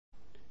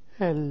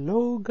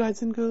Hello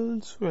guys and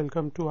girls,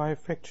 welcome to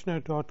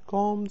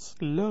ifactioner.com's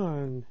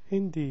Learn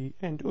Hindi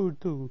and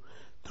Urdu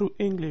through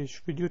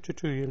English video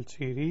tutorial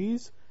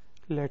series.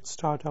 Let's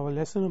start our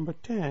lesson number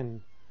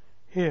 10.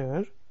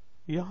 Here,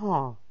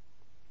 yahan,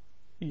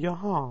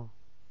 yahan,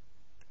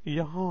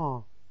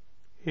 yahan.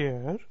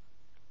 Here,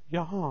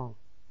 yahan.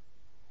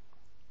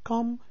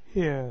 Come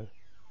here,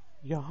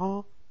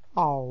 yahan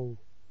आओ,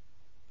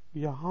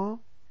 yahan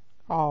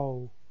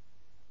आओ,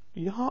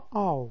 yahan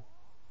आओ.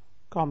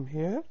 Come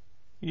here,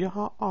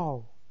 यहाँ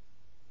आओ.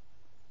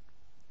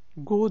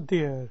 Go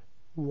there,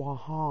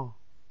 वहाँ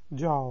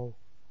जाओ,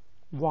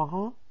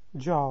 वहाँ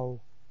जाओ,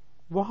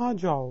 वहाँ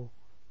जाओ.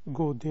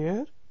 Go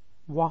there,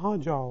 वहाँ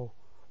जाओ.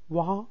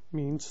 वहाँ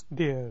means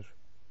there.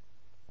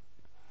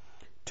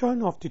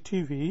 Turn off the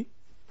TV.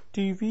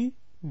 TV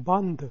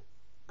बंद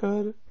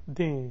कर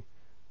दें.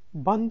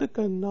 बंद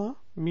करना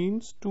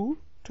means to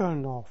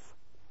turn off.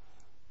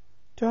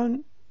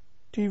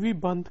 TV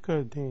बंद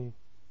कर दें.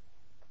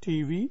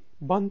 TV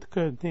बंद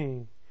कर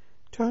दें.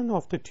 Turn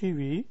off the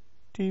TV.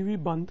 TV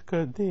बंद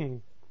कर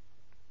दें.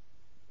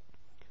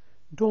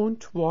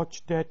 Don't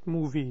watch that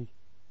movie.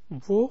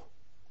 वो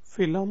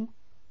फिल्म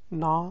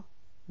ना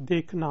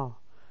देखना.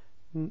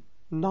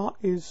 ना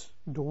is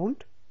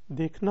don't.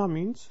 देखना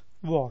means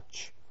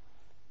watch.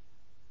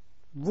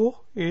 वो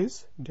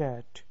is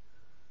that.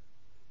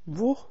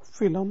 वो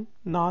फिल्म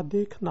ना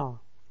देखना.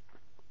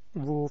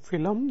 वो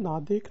फिल्म ना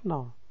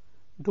देखना.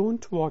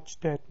 Don't watch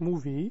that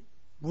movie.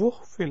 वो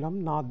फिल्म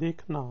ना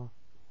देखना.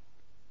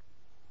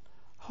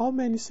 How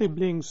many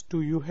siblings do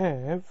you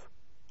have?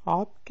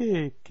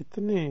 आपके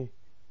कितने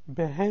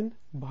बहन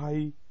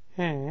भाई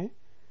हैं?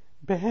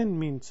 बहन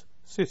means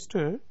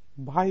sister,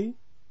 भाई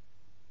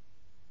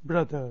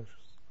brothers.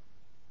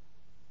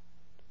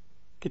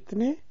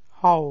 कितने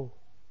how?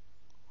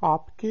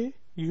 आपके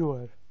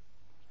your.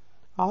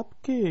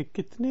 आपके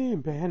कितने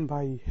बहन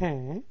भाई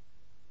हैं?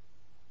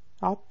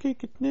 आपके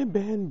कितने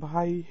बहन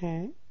भाई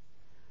हैं?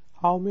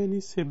 How many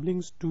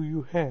siblings do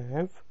you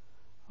have?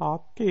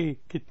 आपके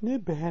कितने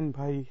बहन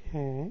भाई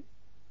हैं?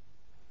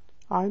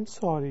 I'm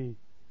sorry.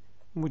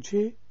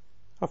 मुझे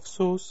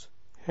अफसोस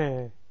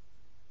है.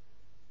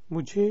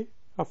 मुझे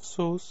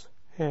अफसोस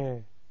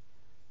है.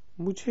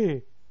 मुझे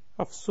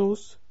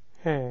अफसोस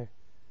है.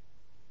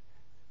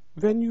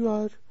 When you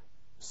are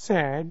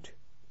sad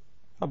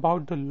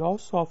about the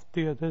loss of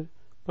the other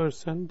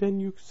person, then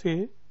you say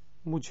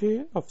मुझे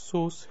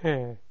अफसोस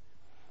है.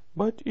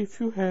 But if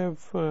you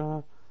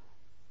have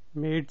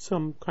made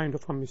some kind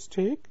of a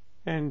mistake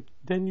and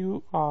then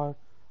you are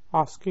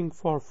asking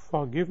for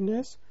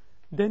forgiveness,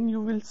 then you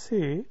will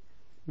say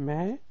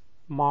मैं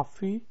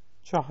माफी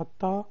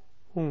चाहता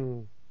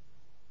हूँ.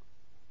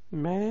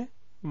 मैं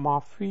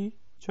माफी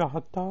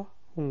चाहता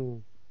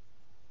हूँ.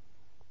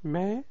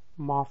 मैं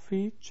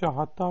माफी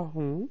चाहता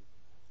हूँ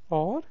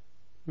और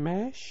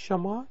मैं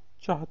क्षमा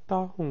चाहता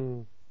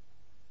हूँ.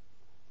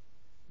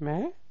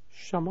 मैं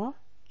क्षमा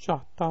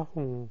चाहता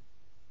हूँ.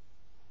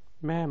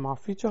 मैं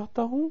माफी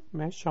चाहता हूँ.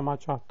 मैं क्षमा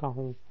चाहता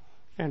हूँ.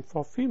 And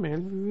for female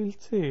we will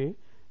say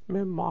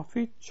मैं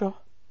माफी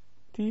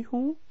चाहती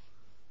हूँ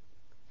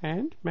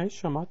and मैं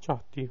क्षमा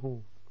चाहती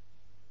हूँ.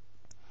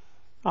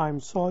 I'm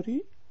sorry.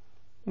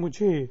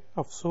 मुझे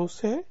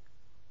अफसोस है.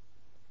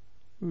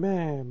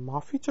 मैं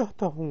माफी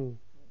चाहता हूँ.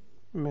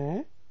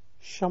 मैं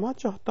क्षमा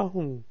चाहता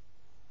हूँ.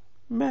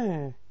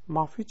 मैं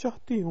माफी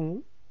चाहती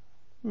हूँ.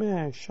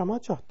 मैं क्षमा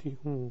चाहती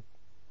हूँ.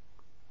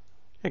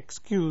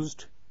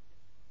 Excused.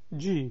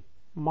 जी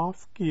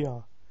माफ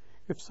किया.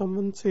 If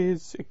someone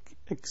says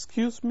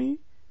excuse me,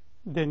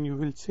 then you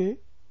will say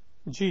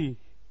जी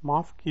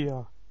माफ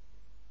किया.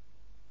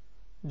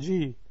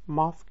 जी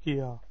माफ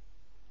किया.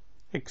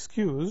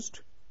 Excused.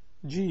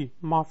 जी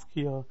माफ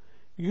किया.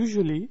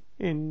 Usually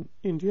in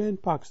India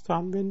and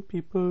Pakistan, when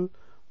people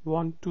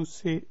want to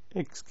say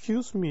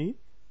excuse me,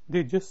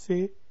 they just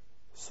say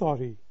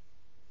sorry.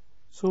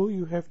 So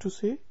you have to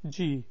say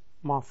जी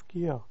माफ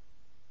किया.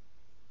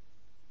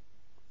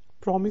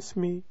 Promise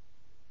me.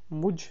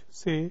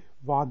 मुझसे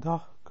वादा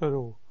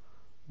करो.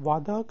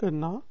 वादा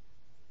करना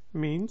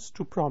means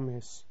to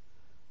promise.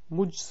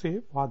 मुझसे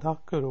वादा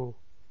करो.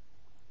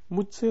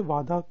 मुझसे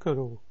वादा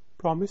करो.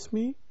 Promise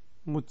me.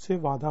 मुझसे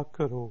वादा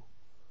करो.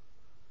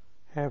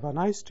 Have a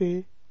nice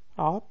day.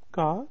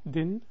 आपका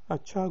दिन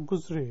अच्छा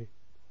गुजरे.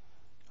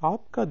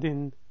 आपका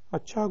दिन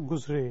अच्छा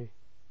गुजरे.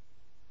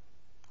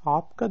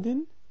 आपका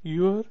दिन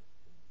your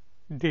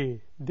day.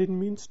 दिन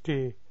means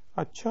day.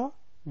 अच्छा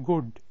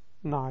good,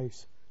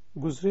 nice.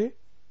 गुजरे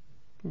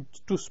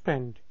to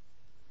spend.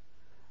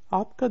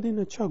 आपका दिन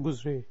अच्छा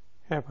गुजरे.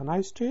 Have a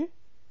nice day.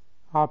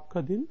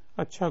 आपका दिन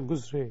अच्छा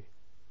गुजरे.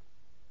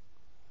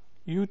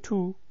 You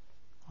too.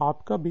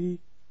 आपका भी.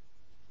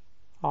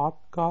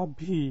 आपका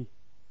भी.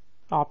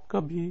 आपका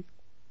भी.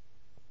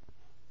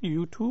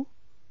 You too.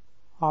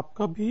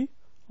 आपका भी.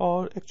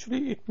 Or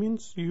actually it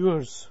means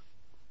yours.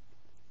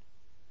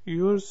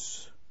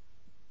 Yours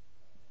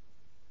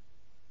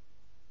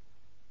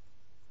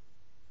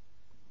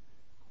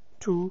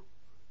too.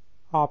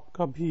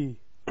 आपका भी.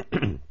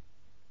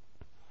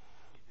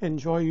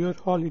 Enjoy your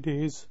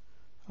holidays.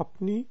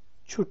 अपनी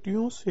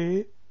छुट्टियों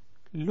से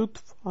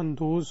लुत्फ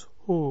अंदोज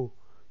हो।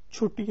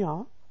 छुट्टियां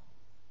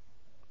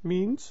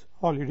means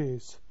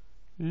holidays.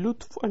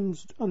 लुत्फ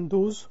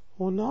अंदोज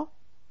होना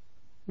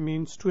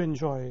means to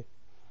enjoy.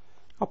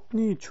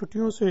 अपनी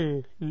छुट्टियों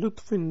से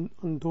लुत्फ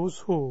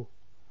अंदोज हो।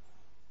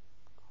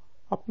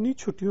 अपनी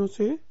छुट्टियों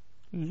से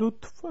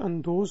लुत्फ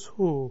अंदोज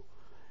हो।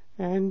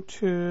 And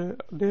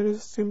there is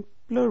a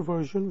simpler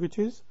version which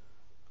is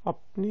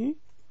अपनी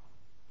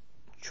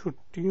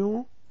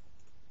छुट्टियों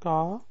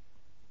का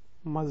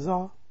मजा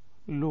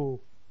लो।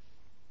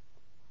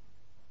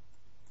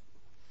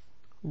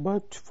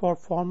 But for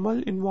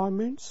formal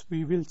environments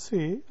we will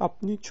say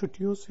अपनी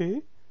छुट्टियों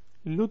से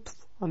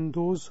लुत्फ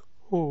अंदोज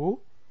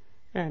हो।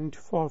 And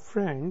for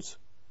friends,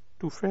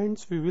 to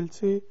friends we will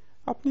say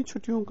अपनी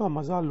छुट्टियों का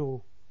मजा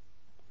लो।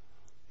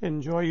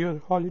 Enjoy your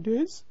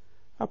holidays.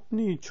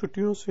 अपनी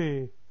छुट्टियों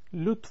से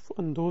लुत्फ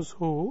अंदोज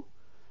हो।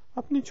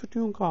 अपनी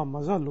छुट्टियों का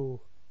मजा लो।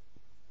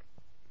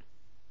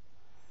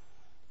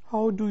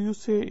 How do you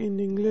say in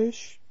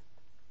English?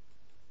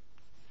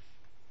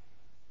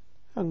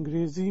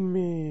 अंग्रेजी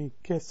में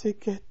कैसे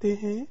कहते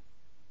हैं?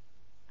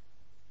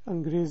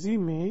 अंग्रेजी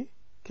में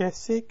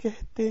कैसे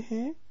कहते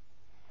हैं?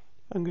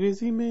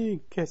 अंग्रेजी में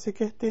कैसे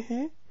कहते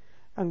हैं?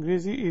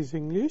 अंग्रेजी is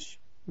English,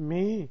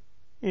 में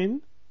in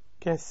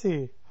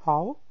कैसे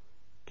how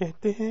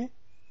कहते हैं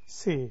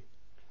say.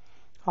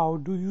 How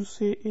do you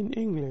say in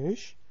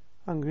English?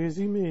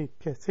 अंग्रेजी में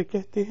कैसे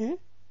कहते हैं?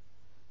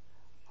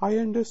 I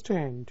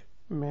understand.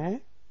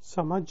 मैं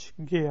समझ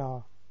गया।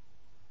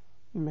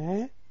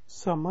 मैं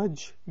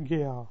समझ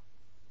गया।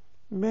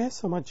 मैं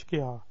समझ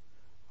गया।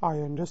 I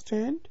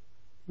understand.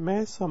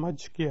 मैं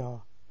समझ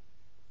गया।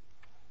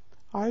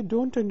 I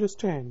don't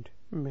understand.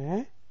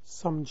 मैं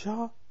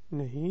समझा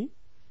नहीं।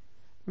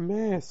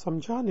 मैं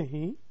समझा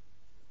नहीं।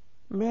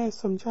 मैं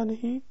समझा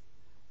नहीं।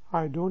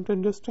 I don't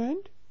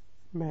understand.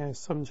 मैं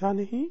समझा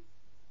नहीं।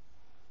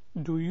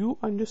 Do you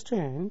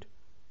understand?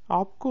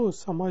 आपको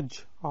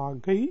समझ आ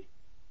गई।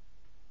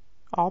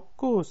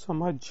 आपको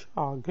समझ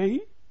आ गई।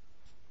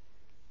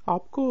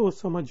 आपको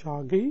समझ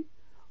आ गई।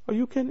 Or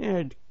you can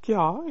add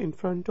क्या in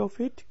front of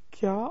it.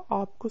 क्या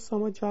आपको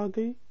समझ आ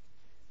गई?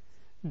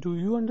 Do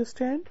you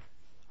understand?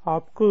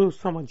 आपको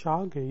समझ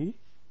आ गई।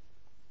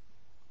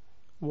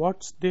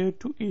 What's there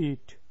to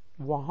eat?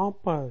 वहाँ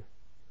पर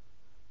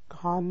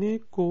खाने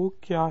को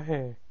क्या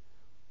है?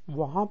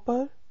 वहाँ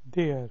पर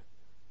there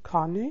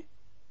खाने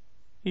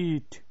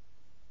eat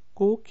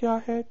को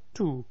क्या है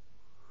to.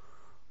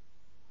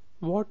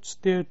 What's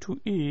there to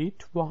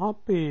eat? वहाँ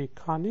पे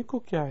खाने को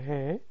क्या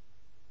है?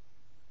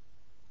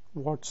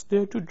 What's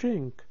there to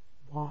drink?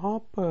 वहाँ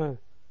पर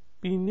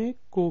पीने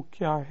को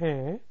क्या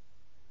है?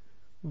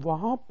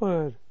 वहाँ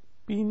पर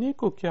पीने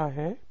को क्या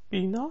है?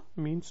 पीना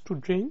means to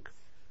drink.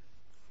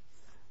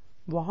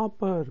 वहाँ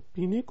पर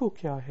पीने को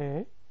क्या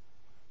है?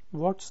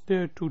 What's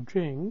there to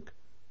drink?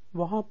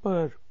 वहाँ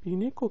पर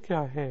पीने को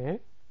क्या है?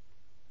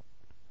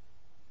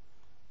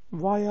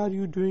 Why are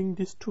you doing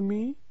this to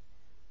me?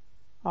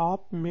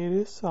 आप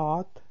मेरे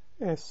साथ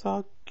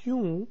ऐसा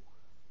क्यों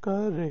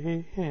कर रहे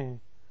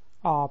हैं?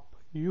 आप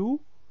you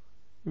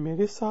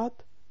मेरे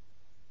साथ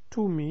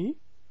to me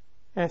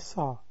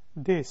ऐसा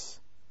this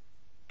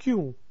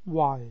क्यों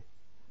why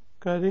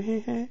कर रहे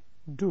हैं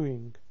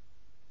doing.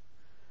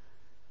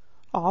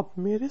 आप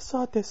मेरे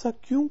साथ ऐसा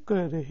क्यों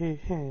कर रहे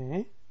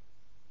हैं?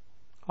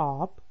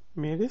 आप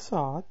मेरे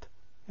साथ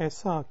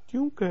ऐसा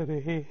क्यों कर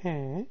रहे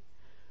हैं?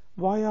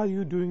 Why are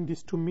you doing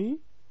this to me?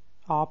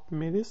 आप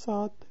मेरे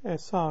साथ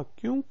ऐसा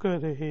क्यों कर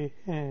रहे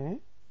हैं?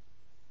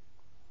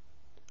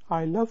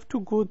 I love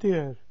to go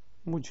there.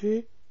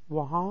 मुझे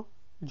वहाँ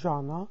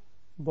जाना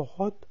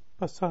बहुत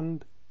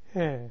पसंद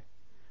है।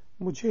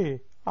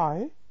 मुझे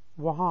I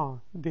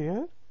वहाँ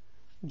there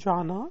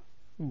जाना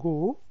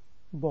go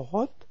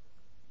बहुत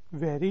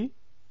very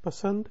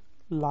पसंद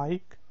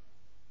like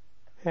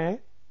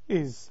है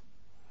is.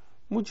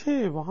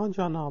 मुझे वहाँ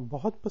जाना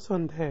बहुत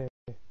पसंद है।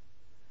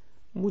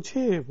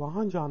 मुझे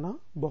वहाँ जाना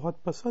बहुत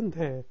पसंद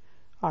है।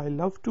 I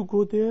love to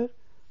go there.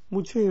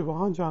 मुझे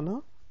वहाँ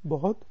जाना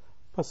बहुत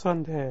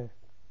पसंद है।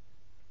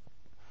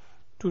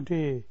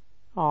 Today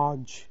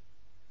आज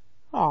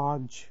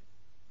आज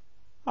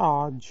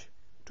आज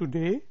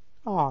today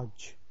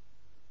आज।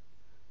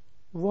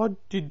 What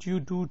did you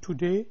do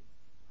today?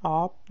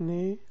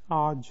 आपने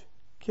आज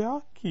क्या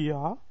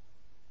किया?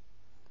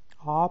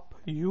 आप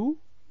you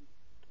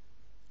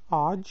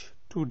आज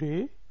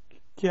today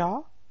क्या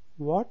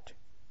what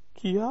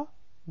किया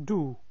do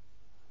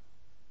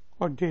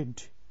और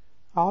did.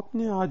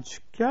 आपने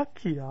आज क्या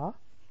किया?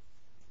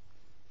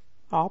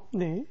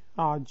 आपने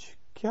आज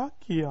क्या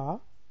किया?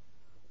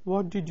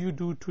 What did you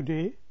do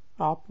today?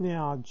 आपने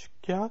आज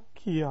क्या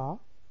किया?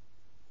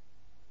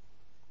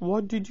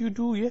 What did you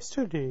do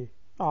yesterday?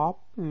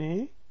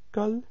 आपने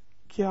कल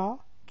क्या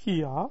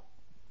किया?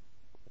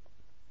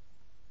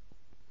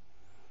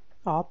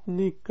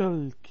 आपने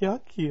कल क्या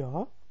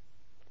किया?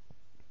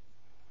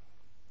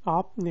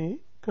 आपने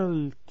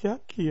कल क्या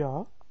किया?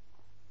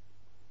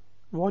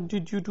 What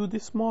did you do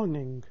this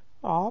morning?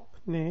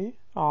 आपने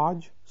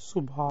आज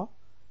सुबह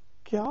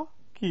क्या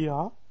किया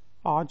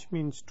आज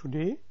मीन्स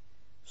टुडे,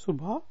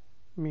 सुबह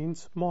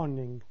मीन्स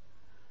मॉर्निंग।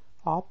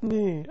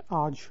 आपने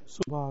आज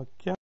सुबह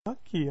क्या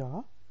किया?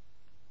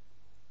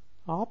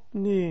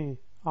 आपने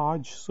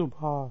आज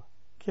सुबह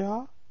क्या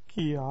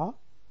किया?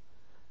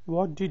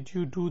 What did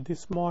you do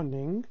this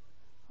morning?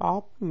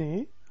 आपने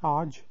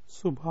आज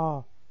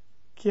सुबह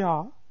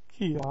क्या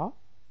किया?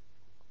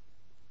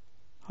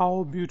 How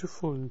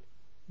beautiful!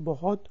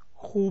 बहुत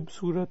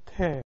खूबसूरत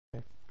है।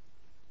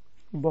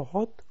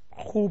 बहुत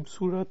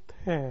खूबसूरत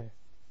है।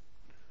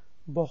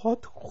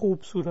 बहुत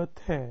खूबसूरत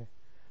है।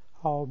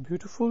 How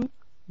beautiful!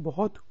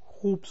 बहुत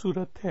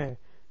खूबसूरत है।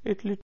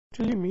 It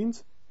literally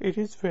means it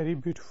is very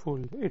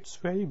beautiful. It's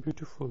very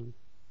beautiful.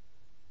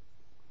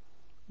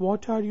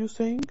 What are you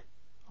saying?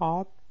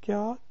 आप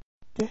क्या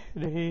कह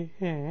रहे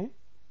हैं?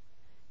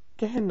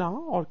 कहना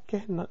और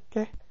कह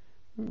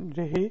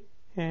रहे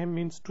हैं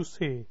means to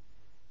say.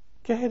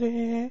 कह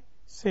रहे हैं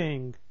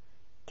saying.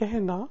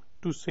 कहना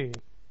to say.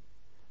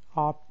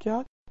 आप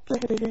क्या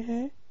कह रहे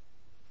हैं?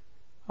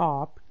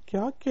 आप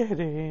क्या कह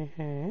रहे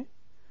हैं?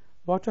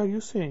 What are you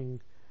saying?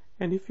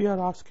 And if we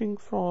are asking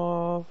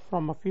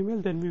from a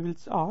female, then we will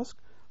ask,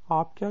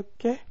 आप क्या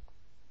कह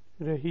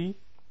रही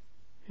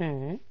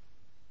हैं?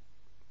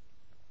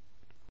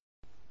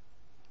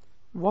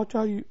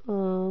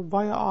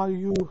 Why are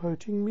you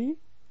hurting me?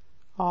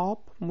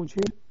 आप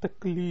मुझे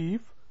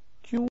तकलीफ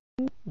क्यों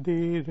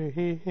दे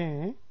रहे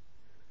हैं?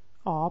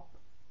 आप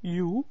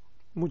you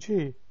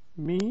मुझे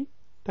me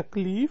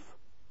तकलीफ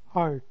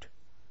hurt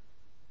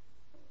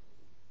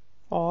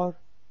और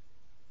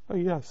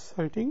yes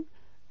hurting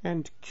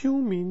and क्यों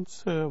means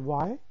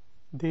why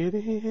दे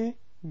रहे हैं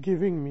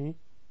giving me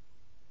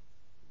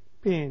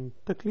pain.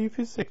 तकलीफ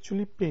is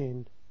actually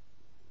pain.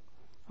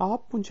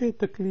 आप मुझे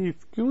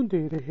तकलीफ क्यों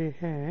दे रहे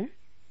हैं?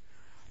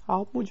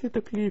 आप मुझे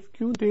तकलीफ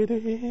क्यों दे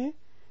रहे हैं?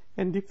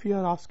 And if we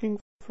are asking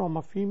from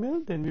a female,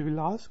 then we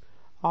will ask,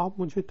 आप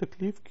मुझे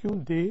तकलीफ क्यों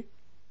दे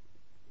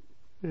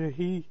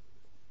रही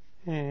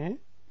हैं?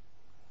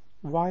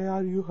 Why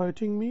are you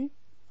hurting me?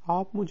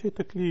 आप मुझे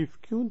तकलीफ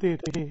क्यों दे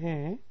रहे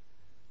हैं?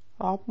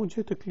 आप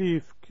मुझे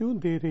तकलीफ क्यों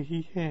दे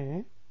रही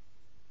हैं?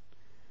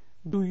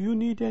 Do you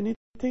need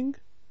anything?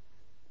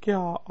 क्या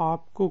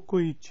आपको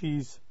कोई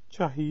चीज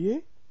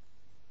चाहिए?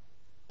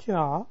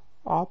 क्या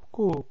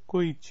आपको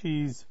कोई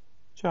चीज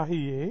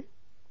चाहिए?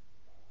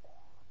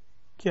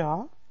 क्या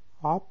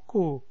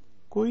आपको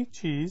कोई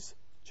चीज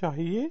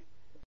चाहिए?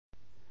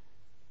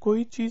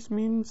 कोई चीज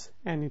means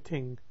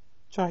anything.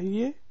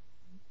 चाहिए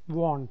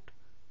want.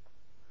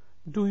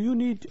 Do you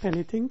need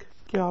anything?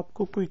 क्या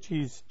आपको कोई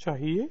चीज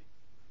चाहिए?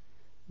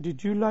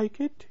 Did you like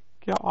it?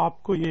 क्या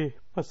आपको ये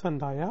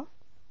पसंद आया?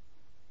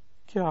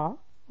 क्या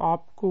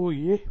आपको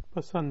ये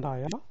पसंद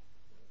आया?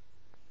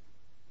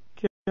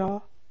 क्या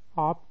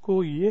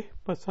आपको ये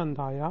पसंद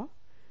आया?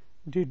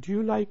 Did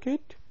you like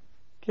it?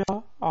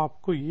 क्या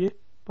आपको ये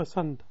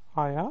पसंद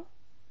आया?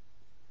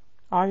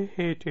 I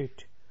hate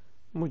it.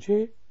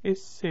 मुझे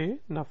इससे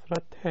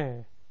नफरत है।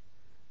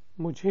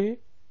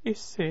 मुझे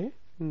इससे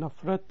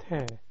नफरत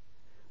है।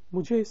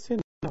 मुझे इससे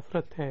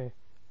नफरत है।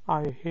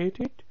 I hate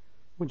it.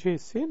 मुझे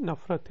इससे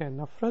नफरत है।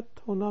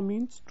 नफरत होना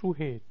means to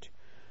hate.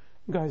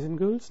 Guys and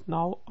girls,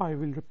 now I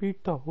will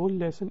repeat the whole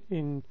lesson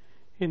in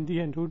Hindi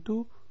and Urdu.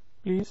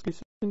 Please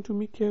listen to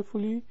me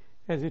carefully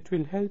as it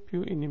will help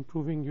you in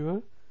improving your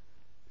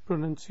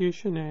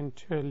pronunciation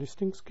and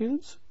listening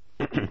skills.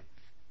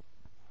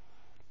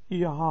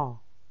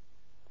 यहाँ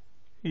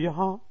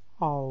यहाँ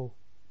आओ,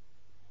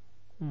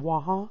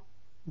 वहाँ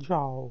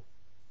जाओ,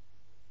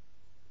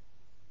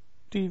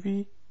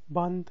 TV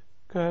बंद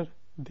कर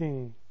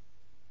दें,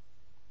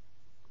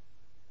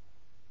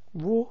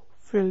 वो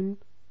film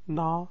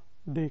ना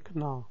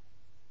देखना,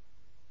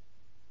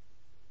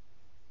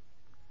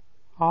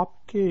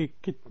 आपके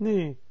कितने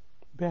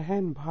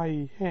बहन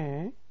भाई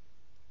हैं?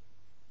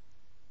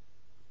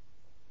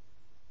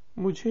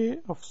 मुझे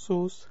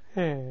अफसोस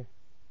है,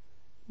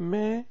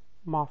 मैं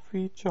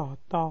माफी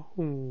चाहता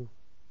हूँ,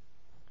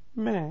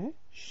 मैं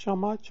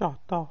क्षमा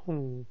चाहता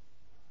हूँ।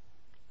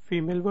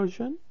 फीमेल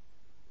वर्जन,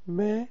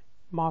 मैं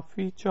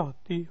माफी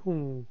चाहती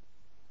हूँ,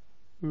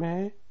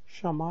 मैं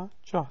क्षमा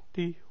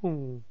चाहती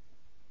हूँ।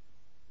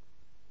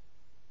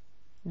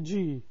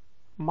 जी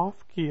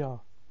माफ किया,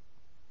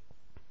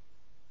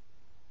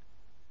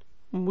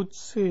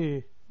 मुझसे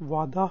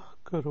वादा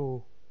करो,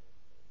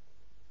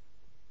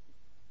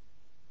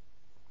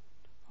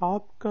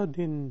 आपका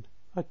दिन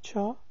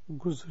अच्छा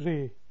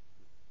गुजरे,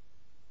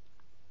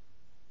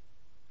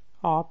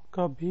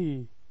 आपका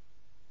भी।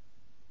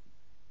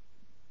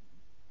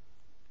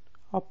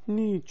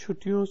 अपनी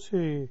छुट्टियों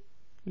से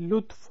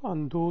लुत्फ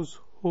अंदोज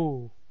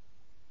हो,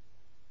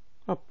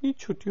 अपनी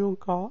छुट्टियों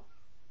का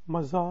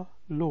मजा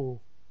लो।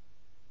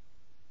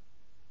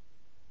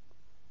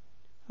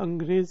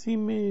 अंग्रेजी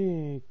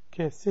में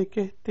कैसे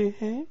कहते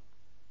हैं?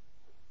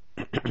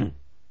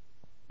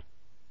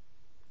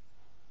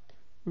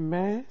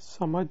 मैं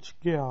समझ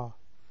गया।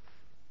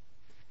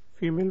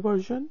 फीमेल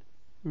वर्जन,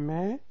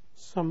 मैं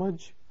समझ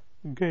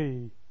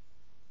गई।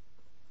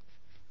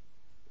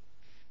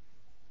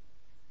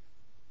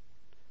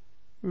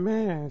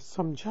 मैं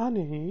समझा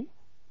नहीं.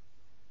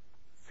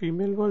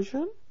 Female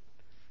version.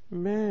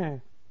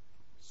 मैं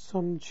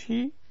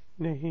समझी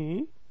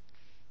नहीं.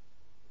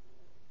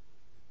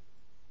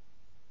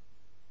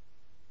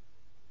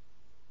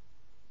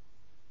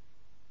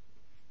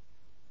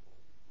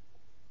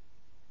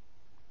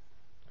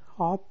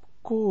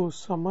 आपको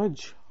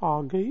समझ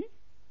आ गई.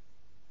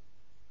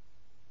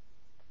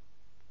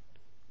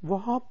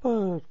 वहाँ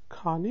पर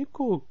खाने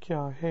को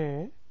क्या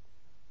है?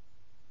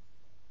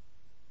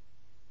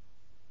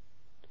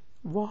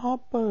 वहाँ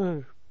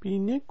पर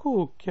पीने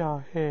को क्या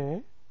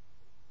है?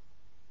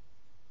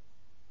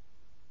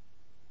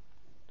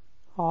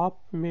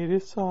 आप मेरे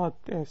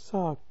साथ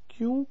ऐसा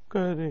क्यों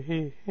कर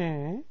रहे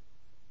हैं?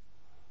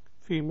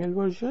 Female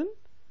version.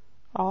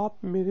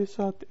 आप मेरे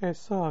साथ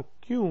ऐसा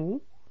क्यों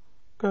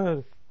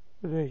कर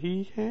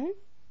रही हैं?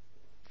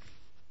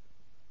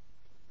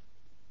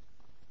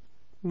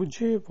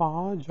 मुझे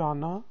वहाँ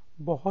जाना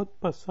बहुत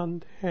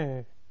पसंद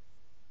है.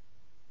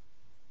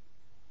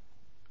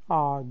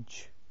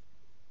 आज.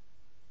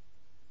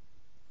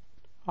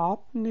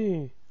 आपने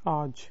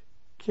आज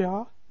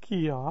क्या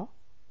किया?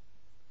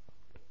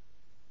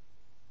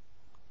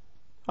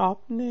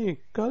 आपने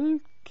कल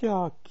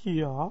क्या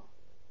किया?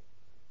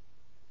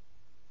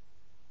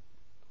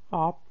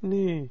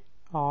 आपने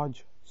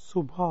आज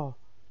सुबह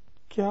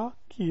क्या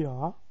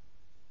किया?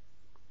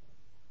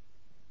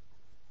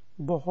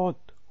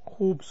 बहुत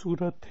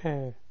खूबसूरत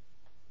है.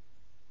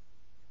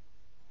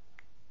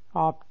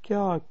 आप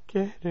क्या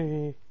कह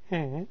रहे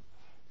हैं?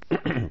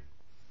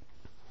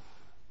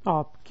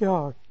 आप क्या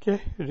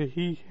कह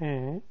रही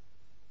हैं?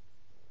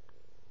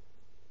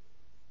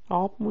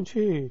 आप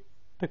मुझे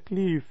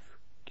तकलीफ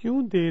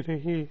क्यों दे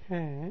रहे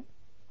हैं?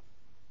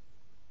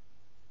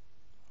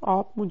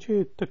 आप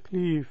मुझे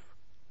तकलीफ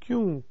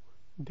क्यों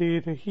दे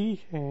रही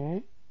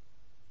हैं?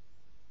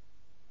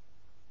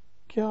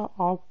 क्या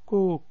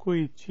आपको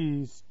कोई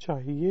चीज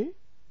चाहिए?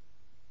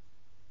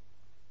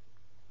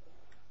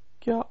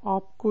 क्या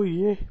आपको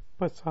यह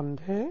पसंद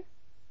है?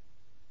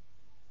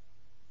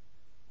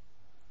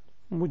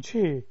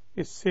 मुझे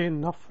इससे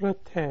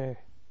नफरत है.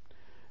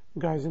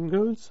 Guys and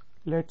girls,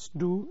 let's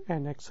do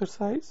an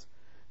exercise.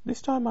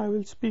 This time I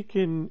will speak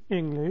in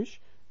English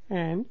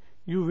and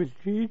you will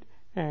read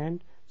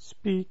and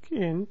speak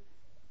in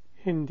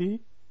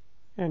Hindi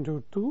and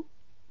Urdu.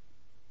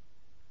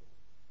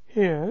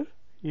 Here,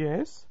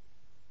 yes.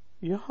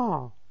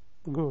 Yahan,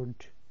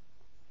 good.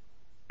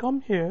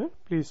 Come here,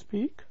 please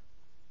speak.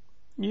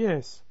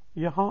 Yes,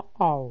 yahan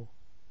aao.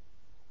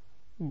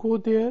 Go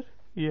there,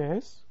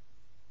 yes.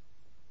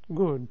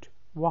 Good.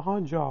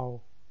 Wahan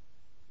jao.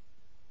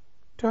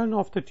 Turn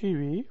off the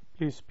TV,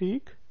 please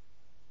speak.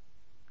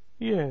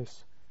 Yes,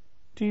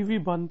 TV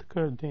बंद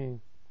कर दें.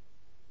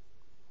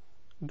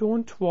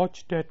 Don't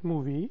watch that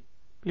movie,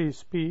 please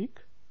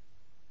speak.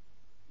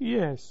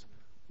 Yes,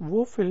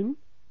 वो film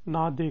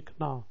ना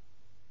देखना.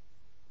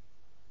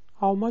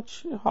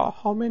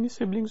 How many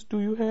siblings do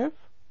you have?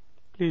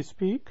 Please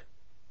speak.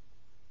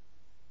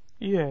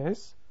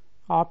 Yes,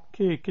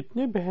 आपके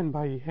कितने बहन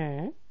भाई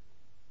हैं?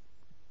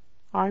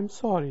 I'm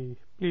sorry,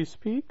 please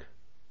speak.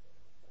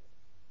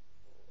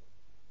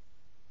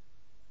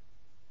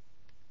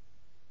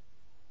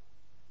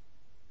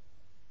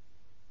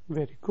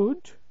 Very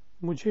good.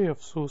 मुझे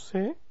अफसोस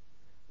है.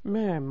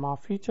 मैं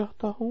माफी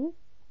चाहता हूँ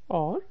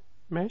और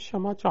मैं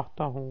क्षमा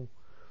चाहता हूँ.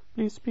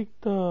 Please speak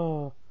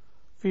the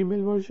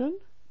female version.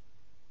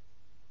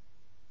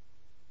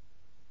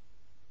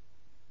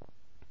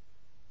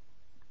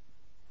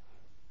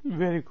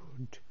 Very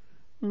good.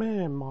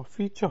 मैं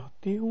माफी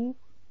चाहती हूँ.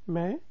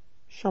 मैं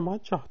क्षमा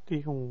चाहती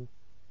हूँ.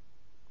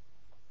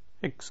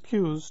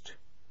 Excused.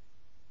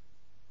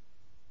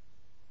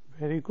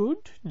 Very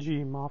good.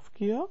 जी माफ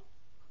किया.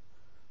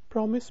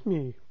 Promise me,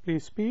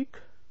 please speak.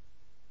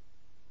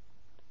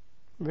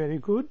 Very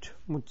good.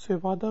 मुझसे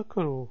वादा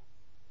करो.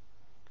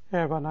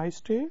 Have a nice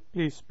day,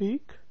 please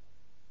speak.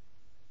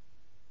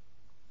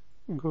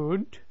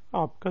 Good.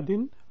 आपका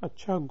दिन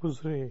अच्छा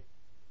गुजरे.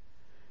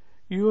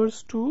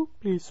 Yours too,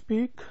 please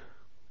speak.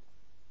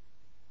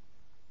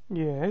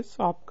 Yes,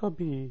 आपका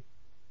भी.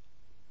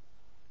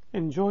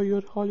 Enjoy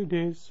your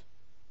holidays.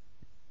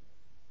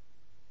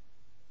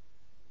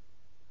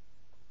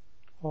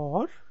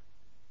 और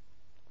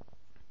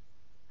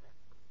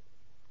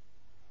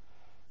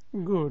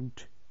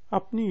गुड.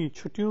 अपनी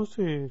छुट्टियों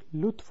से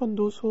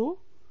लुत्फानंदोज हो.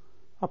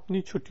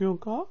 अपनी छुट्टियों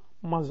का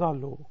मजा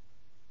लो.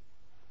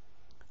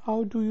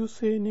 हाउ डू यू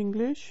से इन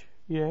इंग्लिश?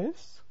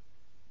 यस.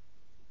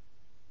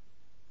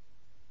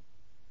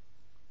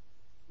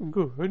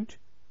 गुड.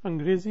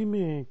 अंग्रेजी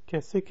में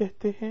कैसे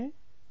कहते हैं?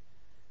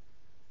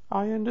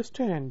 I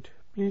understand.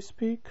 Please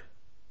speak.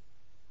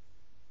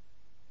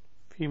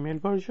 Female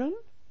version.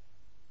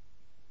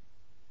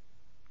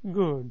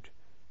 Good.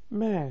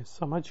 मैं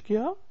समझ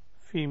गया.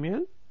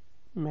 फीमेल.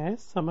 मैं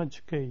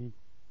समझ गई.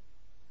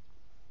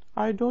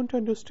 I don't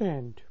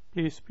understand.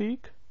 Please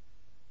speak.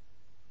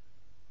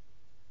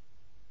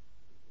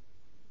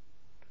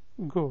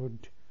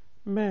 Good.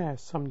 मैं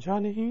समझा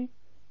नहीं.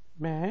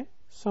 मैं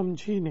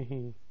समझी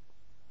नहीं.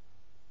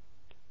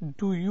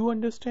 Do you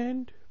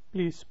understand?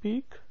 Please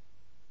speak.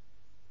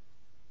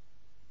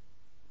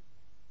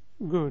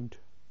 Good.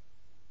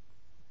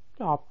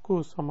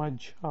 आपको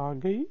समझ आ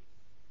गई?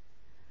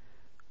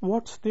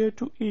 What's there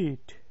to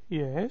eat?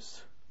 Yes.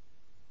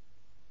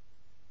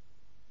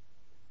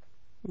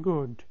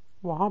 Good.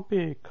 वहाँ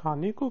पे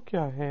खाने को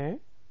क्या है?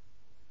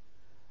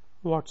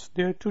 What's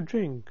there to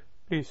drink?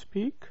 Please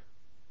speak.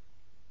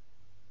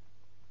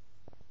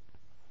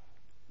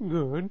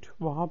 Good.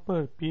 वहाँ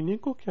पर पीने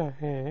को क्या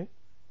है?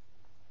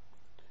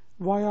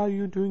 Why are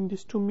you doing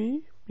this to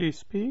me? Please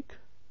speak.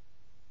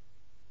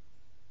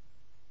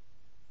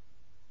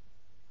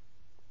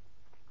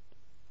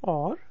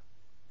 और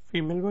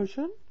फीमेल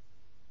वर्जन?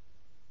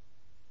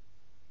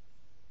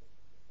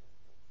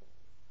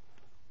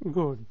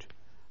 गुड.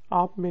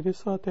 आप मेरे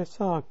साथ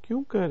ऐसा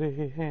क्यों कर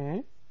रहे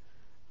हैं?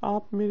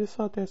 आप मेरे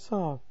साथ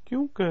ऐसा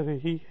क्यों कर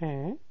रही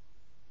हैं?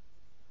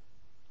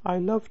 I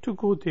love to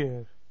go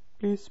there.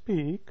 Please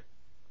speak.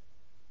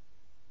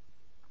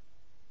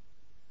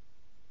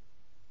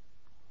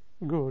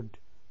 Good.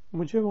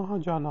 मुझे वहाँ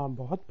जाना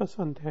बहुत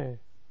पसंद है.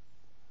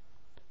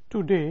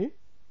 Today?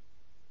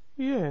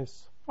 Yes,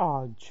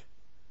 आज.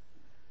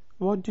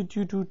 What did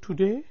you do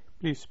today?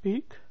 Please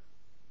speak.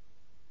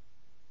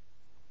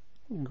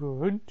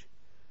 Good.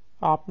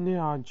 आपने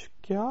आज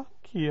क्या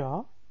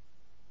किया?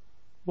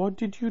 What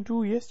did you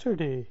do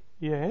yesterday?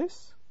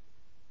 Yes.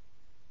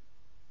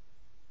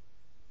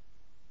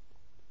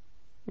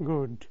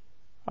 Good.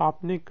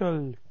 आपने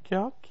कल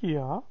क्या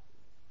किया?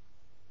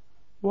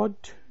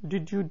 What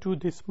did you do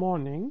this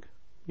morning?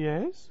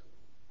 Yes.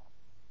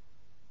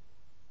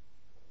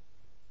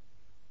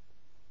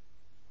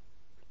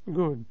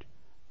 Good.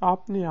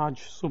 आपने आज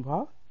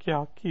सुबह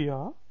क्या किया?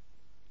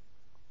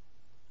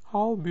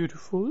 How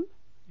beautiful.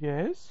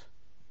 Yes.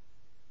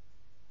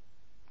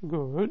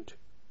 Good.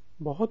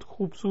 बहुत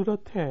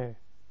खूबसूरत है.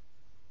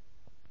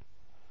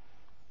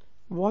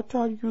 What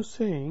are you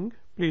saying?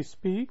 Please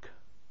speak.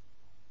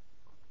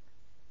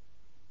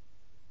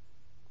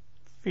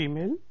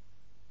 Female.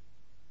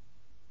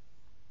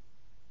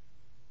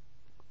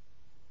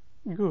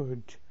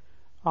 Good.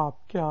 आप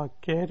क्या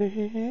कह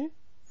रहे हैं?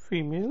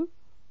 Female.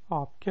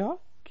 आप क्या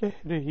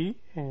कह रही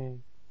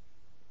हैं?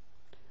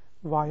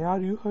 Why are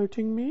you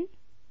hurting me?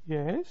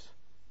 Yes.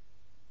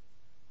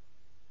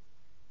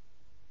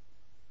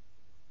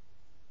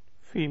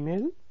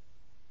 Female.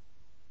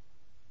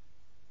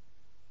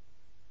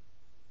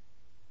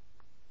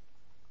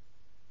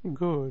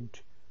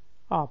 Good.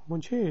 आप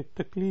मुझे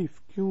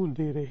तकलीफ क्यों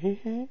दे रहे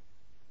हैं?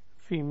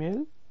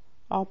 Female.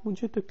 आप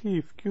मुझे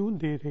तकलीफ क्यों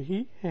दे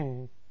रही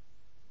हैं?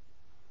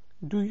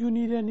 Do you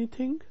need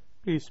anything?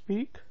 Please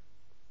speak.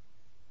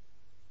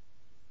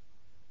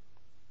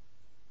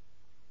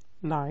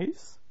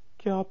 Nice.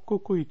 क्या आपको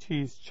कोई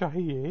चीज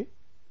चाहिए?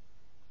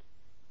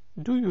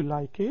 Do you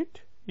like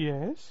it?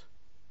 Yes.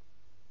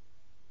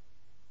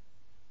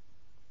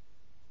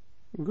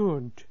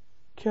 Good.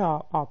 क्या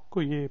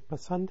आपको ये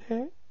पसंद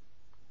है?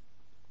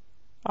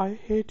 I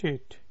hate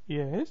it.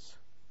 Yes.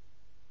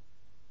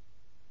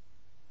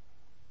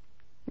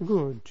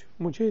 Good.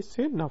 मुझे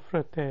इससे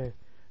नफरत है.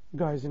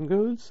 Guys and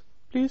girls,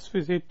 please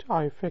visit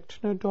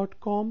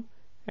ifactioner.com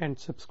and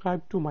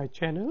subscribe to my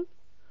channel.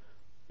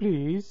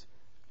 Please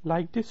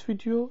like this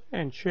video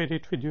and share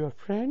it with your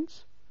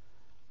friends.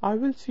 I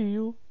will see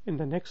you in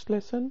the next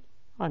lesson.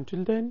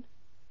 Until then,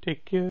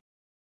 take care.